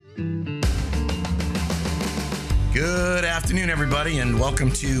Good afternoon, everybody, and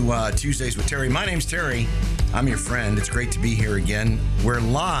welcome to Tuesdays with Terry. My name's Terry. I'm your friend. It's great to be here again. We're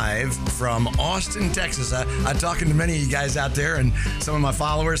live from Austin, Texas. I'm talking to many of you guys out there, and some of my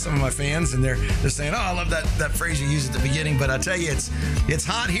followers, some of my fans, and they're saying, "Oh, I love that phrase you use at the beginning." But I tell you, it's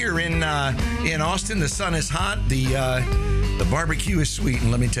hot here in Austin. The sun is hot. The barbecue is sweet,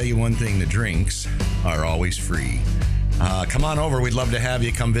 and let me tell you one thing: the drinks are always free. Come on over. We'd love to have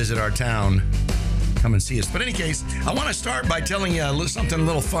you come visit our town. Come and see us. But in any case, I want to start by telling you something a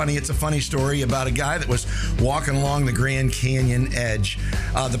little funny. It's a funny story about a guy that was walking along the Grand Canyon edge.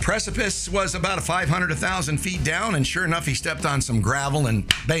 The precipice was about 500 to 1,000 feet down, and sure enough, he stepped on some gravel,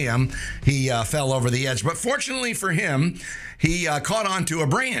 and bam, he fell over the edge. But fortunately for him, he caught onto a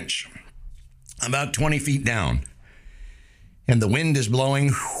branch about 20 feet down, and the wind is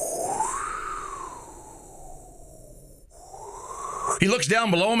blowing. He looks down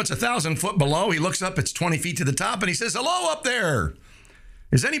below him. It's 1,000 foot below. He looks up. It's 20 feet to the top. And he says, "Hello up there.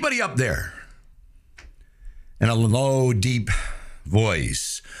 Is anybody up there?" And a low, deep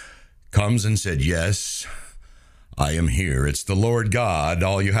voice comes and said, "Yes, I am here. It's the Lord God.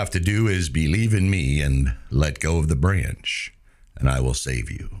 All you have to do is believe in me and let go of the branch, and I will save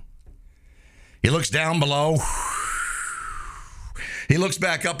you." He looks down below. He looks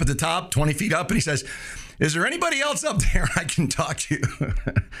back up at the top, 20 feet up, and he says, "Is there anybody else up there I can talk to?"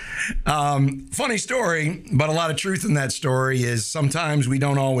 Funny story, but a lot of truth in that story is sometimes we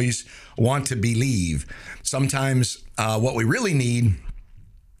don't always want to believe. Sometimes what we really need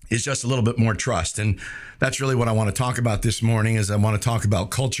is just a little bit more trust. And that's really what I want to talk about this morning. Is I want to talk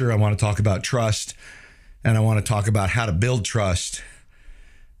about culture. I want to talk about trust. And I want to talk about how to build trust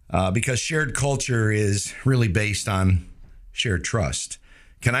because shared culture is really based on shared trust.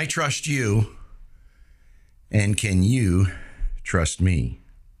 Can I trust you? And can you trust me?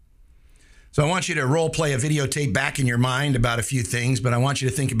 So I want you to role play a videotape back in your mind about a few things, but I want you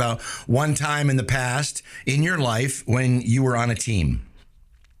to think about one time in the past in your life when you were on a team.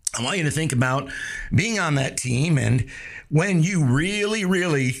 I want you to think about being on that team and when you really,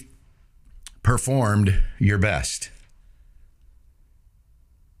 really performed your best.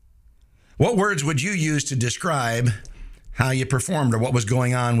 What words would you use to describe how you performed or what was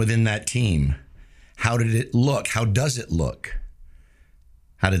going on within that team? How did it look? How does it look?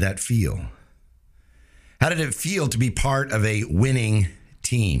 How did that feel? How did it feel to be part of a winning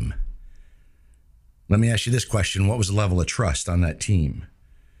team? Let me ask you this question. What was the level of trust on that team?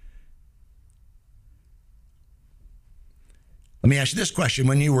 Let me ask you this question.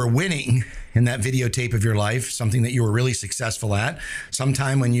 When you were winning in that videotape of your life, something that you were really successful at,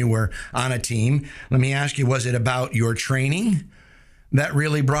 sometime when you were on a team, let me ask you, was it about your training that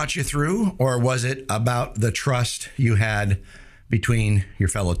really brought you through, or was it about the trust you had between your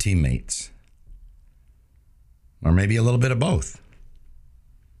fellow teammates? Or maybe a little bit of both.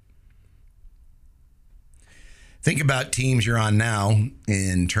 Think about teams you're on now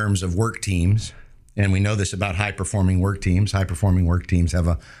in terms of work teams, and we know this about high-performing work teams. High-performing work teams have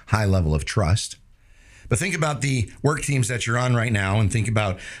a high level of trust. But think about the work teams that you're on right now, and think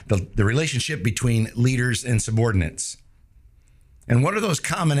about the relationship between leaders and subordinates. And what are those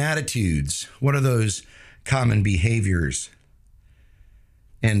common attitudes? What are those common behaviors?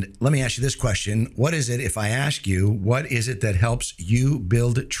 And let me ask you this question. What is it, if I ask you, what is it that helps you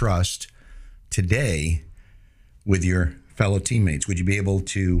build trust today with your fellow teammates? Would you be able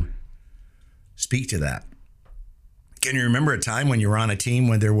to speak to that? Can you remember a time when you were on a team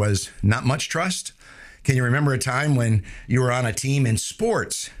when there was not much trust? Can you remember a time when you were on a team in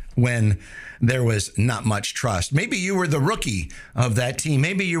sports when there was not much trust? Maybe you were the rookie of that team.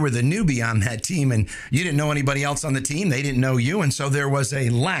 Maybe you were the newbie on that team and you didn't know anybody else on the team. They didn't know you. And so there was a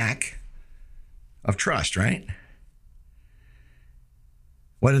lack of trust, right?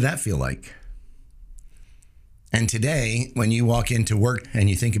 What did that feel like? And today, when you walk into work and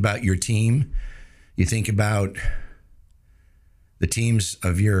you think about your team, you think about the teams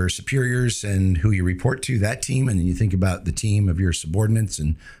of your superiors and who you report to, that team, and then you think about the team of your subordinates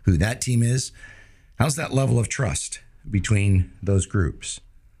and who that team is. How's that level of trust between those groups?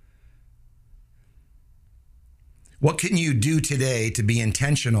 What can you do today to be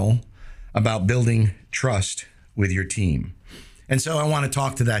intentional about building trust with your team? And so I want to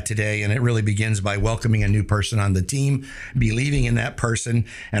talk to that today, and it really begins by welcoming a new person on the team, believing in that person,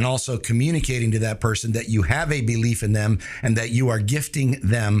 and also communicating to that person that you have a belief in them and that you are gifting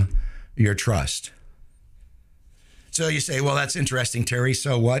them your trust. So you say, well, that's interesting, Terry.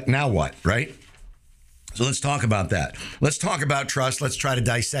 So what? Now what, right? So let's talk about that. Let's talk about trust. Let's try to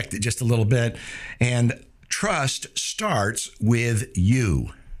dissect it just a little bit. And trust starts with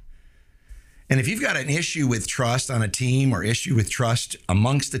you. And if you've got an issue with trust on a team or issue with trust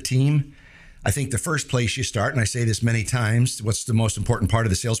amongst a team, I think the first place you start, and I say this many times, what's the most important part of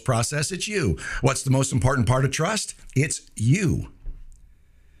the sales process? It's you. What's the most important part of trust? It's you.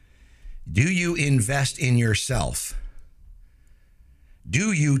 Do you invest in yourself?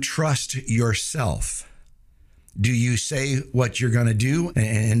 Do you trust yourself? Do you say what you're going to do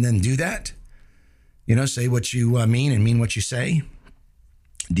and then do that? You know, say what you mean and mean what you say.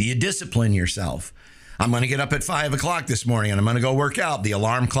 Do you discipline yourself? I'm going to get up at 5 o'clock this morning and I'm going to go work out. The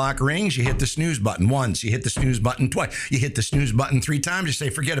alarm clock rings. You hit the snooze button once. You hit the snooze button twice. You hit the snooze button 3 times. You say,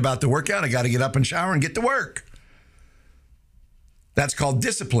 forget about the workout. I got to get up and shower and get to work. That's called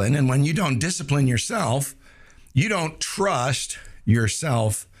discipline. And when you don't discipline yourself, you don't trust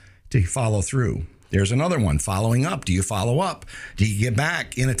yourself to follow through. There's another one, following up. Do you follow up? Do you get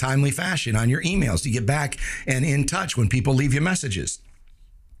back in a timely fashion on your emails? Do you get back and in touch when people leave you messages?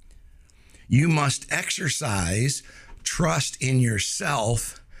 You must exercise trust in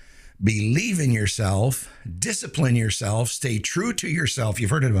yourself, believe in yourself, discipline yourself, stay true to yourself. You've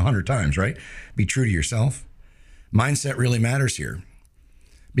heard it 100 times, right? Be true to yourself. Mindset really matters here.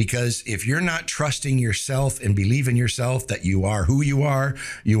 Because if you're not trusting yourself and believe in yourself that you are who you are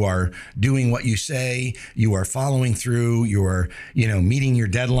doing what you say, you are following through, you are, meeting your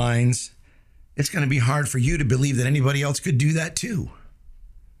deadlines, it's going to be hard for you to believe that anybody else could do that too.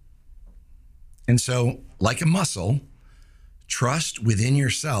 And so, like a muscle, trust within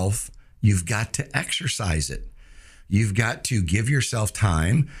yourself, you've got to exercise it. You've got to give yourself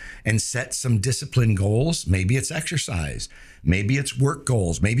time and set some discipline goals. Maybe it's exercise. Maybe it's work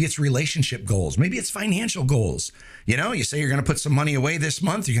goals. Maybe it's relationship goals. Maybe it's financial goals. You say you're going to put some money away this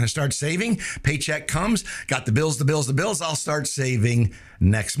month. You're going to start saving. Paycheck comes. Got the bills. I'll start saving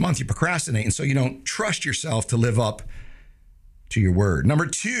next month. You procrastinate. And so you don't trust yourself to live up to your word. Number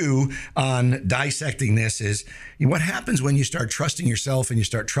 2 on dissecting this is what happens when you start trusting yourself and you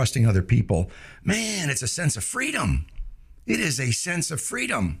start trusting other people. Man, it's a sense of freedom. It is a sense of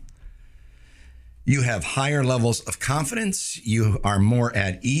freedom. You have higher levels of confidence. You are more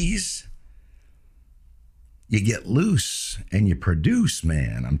at ease. You get loose and you produce,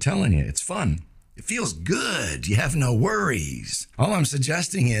 man. I'm telling you, it's fun. It feels good. You have no worries. All I'm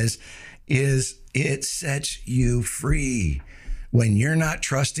suggesting is it sets you free. When you're not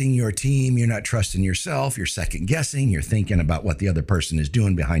trusting your team, you're not trusting yourself, you're second guessing, you're thinking about what the other person is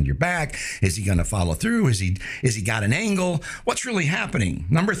doing behind your back. Is he going to follow through? Is he got an angle? What's really happening?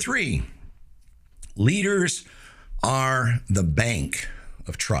 Number 3, leaders are the bank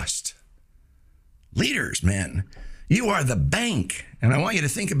of trust. Leaders, man, you are the bank. And I want you to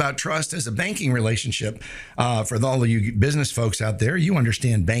think about trust as a banking relationship. For all of you business folks out there, you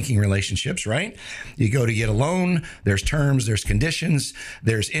understand banking relationships, right? You go to get a loan, there's terms, there's conditions,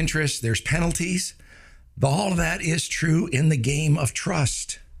 there's interest, there's penalties. All of that is true in the game of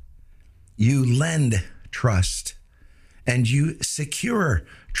trust. You lend trust and you secure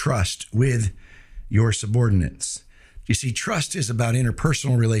trust with your subordinates. You see, trust is about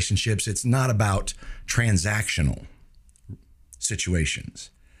interpersonal relationships. It's not about transactional situations.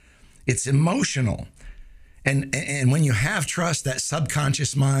 It's emotional. And when you have trust, that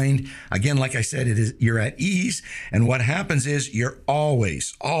subconscious mind, again, like I said, you're at ease. And what happens is you're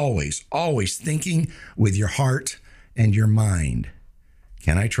always, always, always thinking with your heart and your mind.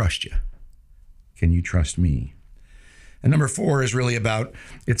 Can I trust you? Can you trust me? And number 4 is really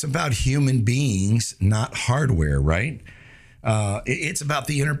it's about human beings, not hardware, right? It's about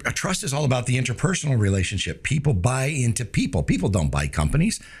trust is all about the interpersonal relationship. People buy into people. People don't buy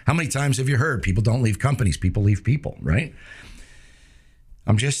companies. How many times have you heard people don't leave companies, people leave people, right?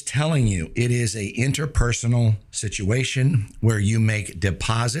 I'm just telling you, it is a interpersonal situation where you make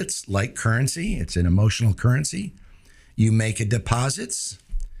deposits like currency. It's an emotional currency. You make deposits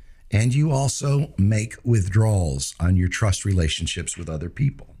and you also make withdrawals on your trust relationships with other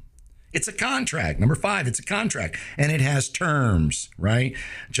people. It's a contract. Number 5, it's a contract. And it has terms, right?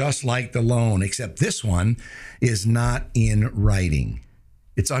 Just like the loan, except this one is not in writing.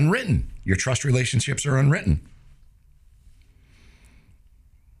 It's unwritten. Your trust relationships are unwritten.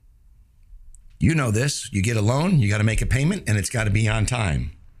 You know this. You get a loan, you got to make a payment, and it's got to be on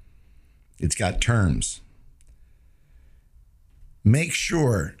time. It's got terms. Make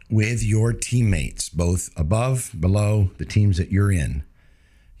sure with your teammates, both above, below, the teams that you're in,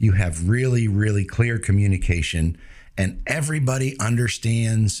 you have really, really clear communication and everybody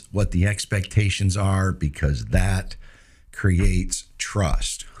understands what the expectations are because that creates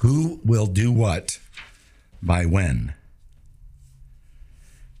trust. Who will do what by when?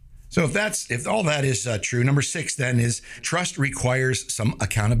 So if all that is true, number 6 then is trust requires some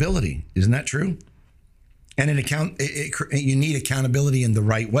accountability. Isn't that true? And you need accountability in the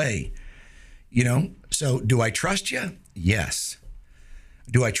right way. So do I trust you? Yes.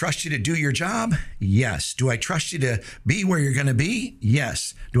 Do I trust you to do your job? Yes. Do I trust you to be where you're going to be?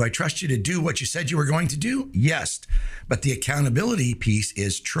 Yes. Do I trust you to do what you said you were going to do? Yes. But the accountability piece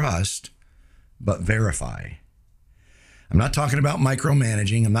is trust, but verify. I'm not talking about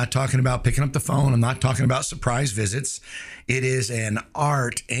micromanaging. I'm not talking about picking up the phone. I'm not talking about surprise visits. It is an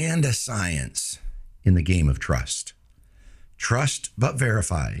art and a science in the game of trust. Trust, but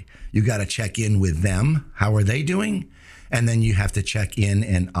verify. You got to check in with them. How are they doing? And then you have to check in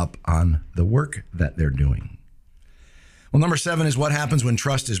and up on the work that they're doing. Well, number 7 is what happens when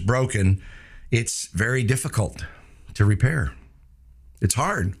trust is broken. It's very difficult to repair. It's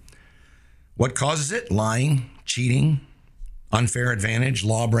hard. What causes it? Lying, cheating, unfair advantage,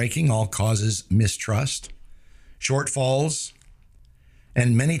 law breaking, all causes mistrust, shortfalls,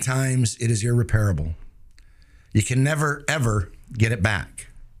 and many times it is irreparable. You can never, ever get it back.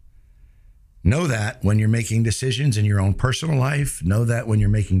 Know that when you're making decisions in your own personal life. Know that when you're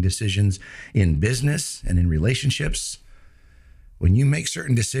making decisions in business and in relationships. When you make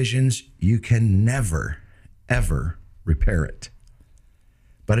certain decisions, you can never, ever repair it.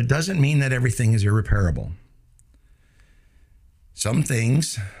 But it doesn't mean that everything is irreparable. Some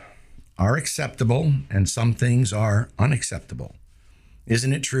things are acceptable and some things are unacceptable.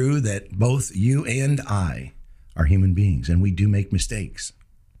 Isn't it true that both you and I are human beings and we do make mistakes?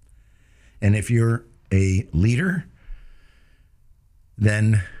 And if you're a leader,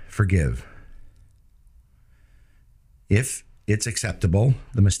 then forgive. If it's acceptable,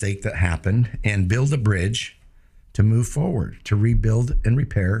 the mistake that happened, and build a bridge to move forward, to rebuild and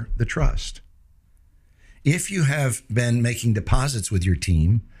repair the trust. If you have been making deposits with your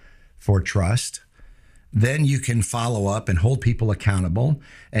team for trust, then you can follow up and hold people accountable,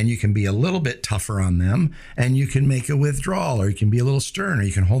 and you can be a little bit tougher on them, and you can make a withdrawal, or you can be a little stern, or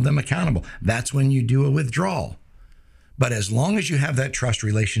you can hold them accountable. That's when you do a withdrawal. But as long as you have that trust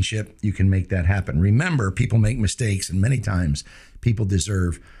relationship, you can make that happen. Remember, people make mistakes, and many times people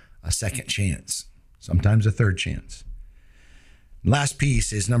deserve a second chance, sometimes a third chance. Last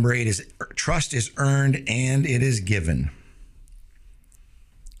piece is number 8 is trust is earned and it is given.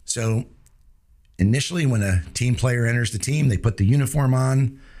 So initially, when a team player enters the team, they put the uniform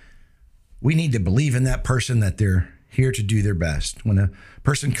on. We need to believe in that person that they're here to do their best. When a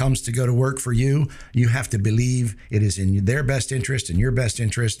person comes to go to work for you, you have to believe it is in their best interest, in your best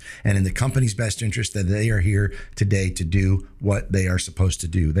interest, and in the company's best interest that they are here today to do what they are supposed to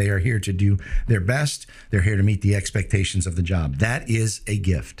do. They are here to do their best. They're here to meet the expectations of the job. That is a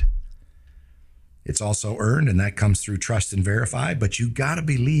gift. It's also earned, and that comes through trust and verify, but you got to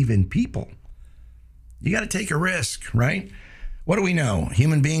believe in people. You got to take a risk, right? What do we know?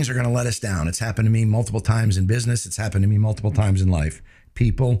 Human beings are going to let us down. It's happened to me multiple times in business. It's happened to me multiple times in life.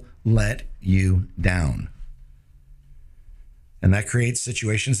 People let you down. And that creates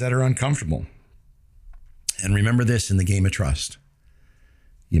situations that are uncomfortable. And remember this in the game of trust.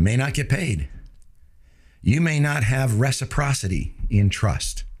 You may not get paid. You may not have reciprocity in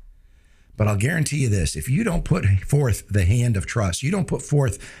trust. But I'll guarantee you this, if you don't put forth the hand of trust, you don't put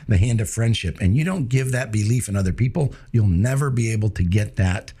forth the hand of friendship, and you don't give that belief in other people, you'll never be able to get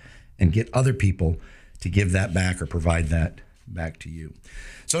that and get other people to give that back or provide that back to you.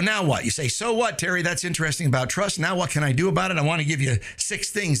 So now what? You say, so what, Terry? That's interesting about trust. Now what can I do about it? I want to give you 6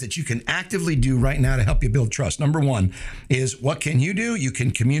 things that you can actively do right now to help you build trust. Number 1 is, what can you do? You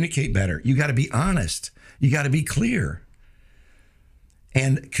can communicate better. You got to be honest. You got to be clear.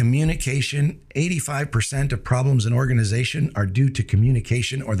 And communication, 85% of problems in organization are due to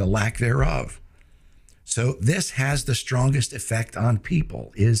communication or the lack thereof. So this has the strongest effect on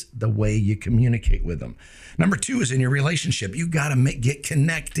people, is the way you communicate with them. Number 2 is in your relationship. You got to get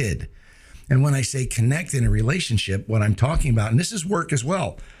connected. And when I say connect in a relationship, what I'm talking about, and this is work as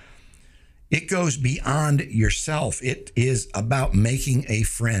well, it goes beyond yourself. It is about making a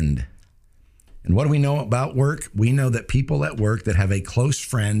friend. And what do we know about work? We know that people at work that have a close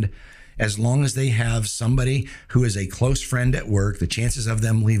friend, as long as they have somebody who is a close friend at work, the chances of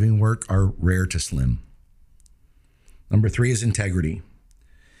them leaving work are rare to slim. Number 3 is integrity.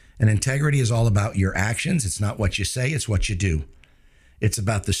 And integrity is all about your actions. It's not what you say, it's what you do. It's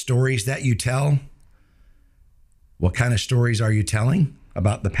about the stories that you tell. What kind of stories are you telling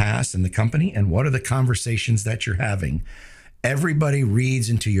about the past and the company? And what are the conversations that you're having? Everybody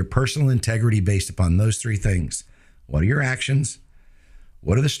reads into your personal integrity based upon those 3 things. What are your actions?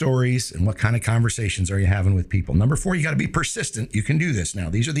 What are the stories and what kind of conversations are you having with people? Number 4, you got to be persistent. You can do this now.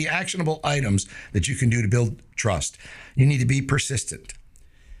 These are the actionable items that you can do to build trust. You need to be persistent.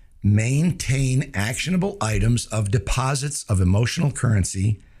 Maintain actionable items of deposits of emotional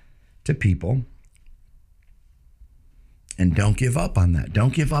currency to people. And don't give up on that.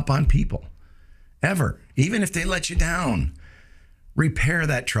 Don't give up on people. Ever. Even if they let you down. Repair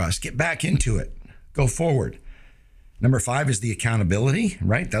that trust. Get back into it. Go forward. Number 5 is the accountability,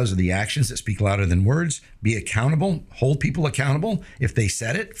 right? Those are the actions that speak louder than words. Be accountable. Hold people accountable. If they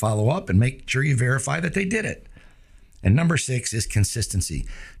said it, follow up and make sure you verify that they did it. And number 6 is consistency.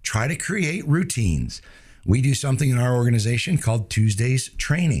 Try to create routines. We do something in our organization called Tuesdays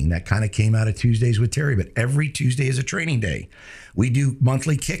training. That kind of came out of Tuesdays with Terry, but every Tuesday is a training day. We do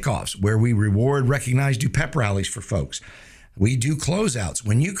monthly kickoffs where we reward, recognize, do pep rallies for folks. We do closeouts.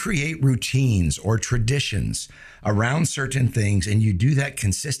 When you create routines or traditions around certain things and you do that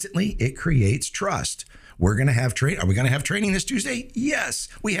consistently, it creates trust. We're going to have Are we going to have training this Tuesday? Yes,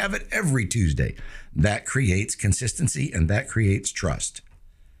 we have it every Tuesday. That creates consistency and that creates trust.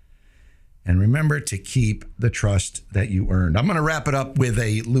 And remember to keep the trust that you earned. I'm going to wrap it up with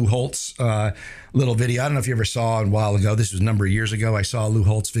a Lou Holtz little video. I don't know if you ever saw it a while ago. This was a number of years ago. I saw a Lou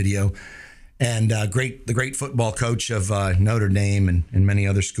Holtz video. And the great football coach of Notre Dame and many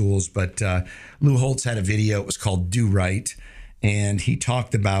other schools. But Lou Holtz had a video. It was called Do Right. And he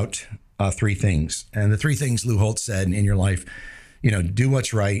talked about 3 things. And the 3 things Lou Holtz said in your life, do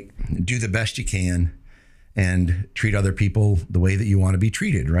what's right, do the best you can, and treat other people the way that you want to be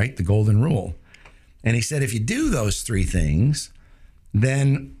treated, right? The golden rule. And he said, if you do those 3 things,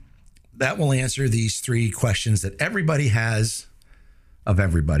 then that will answer these 3 questions that everybody has of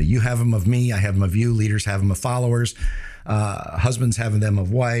everybody. You have them of me. I have them of you. Leaders have them of followers. Husbands have them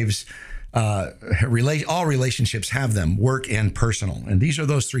of wives. All relationships have them, work and personal. And these are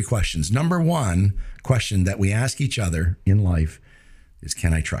those 3 questions. Number 1 question that we ask each other in life is,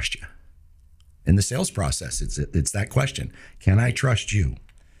 can I trust you? In the sales process, it's that question. Can I trust you?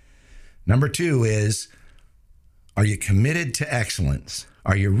 Number 2 is, are you committed to excellence?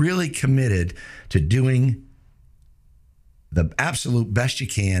 Are you really committed to doing the absolute best you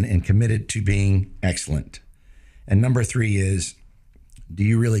can and committed to being excellent? And number 3 is, do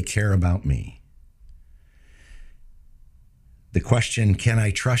you really care about me? The question, can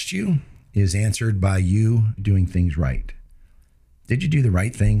I trust you, is answered by you doing things right. Did you do the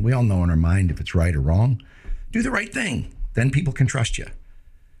right thing? We all know in our mind if it's right or wrong. Do the right thing. Then people can trust you.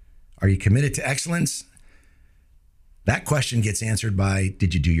 Are you committed to excellence? That question gets answered by,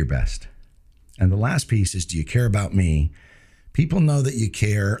 did you do your best? And the last piece is, do you care about me? People know that you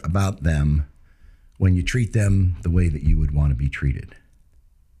care about them when you treat them the way that you would want to be treated.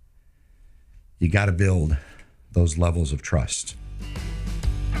 You got to build those levels of trust.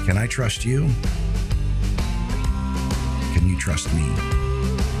 Can I trust you? Can you trust me?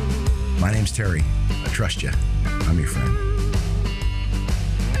 My name's Terry. I trust you. I'm your friend.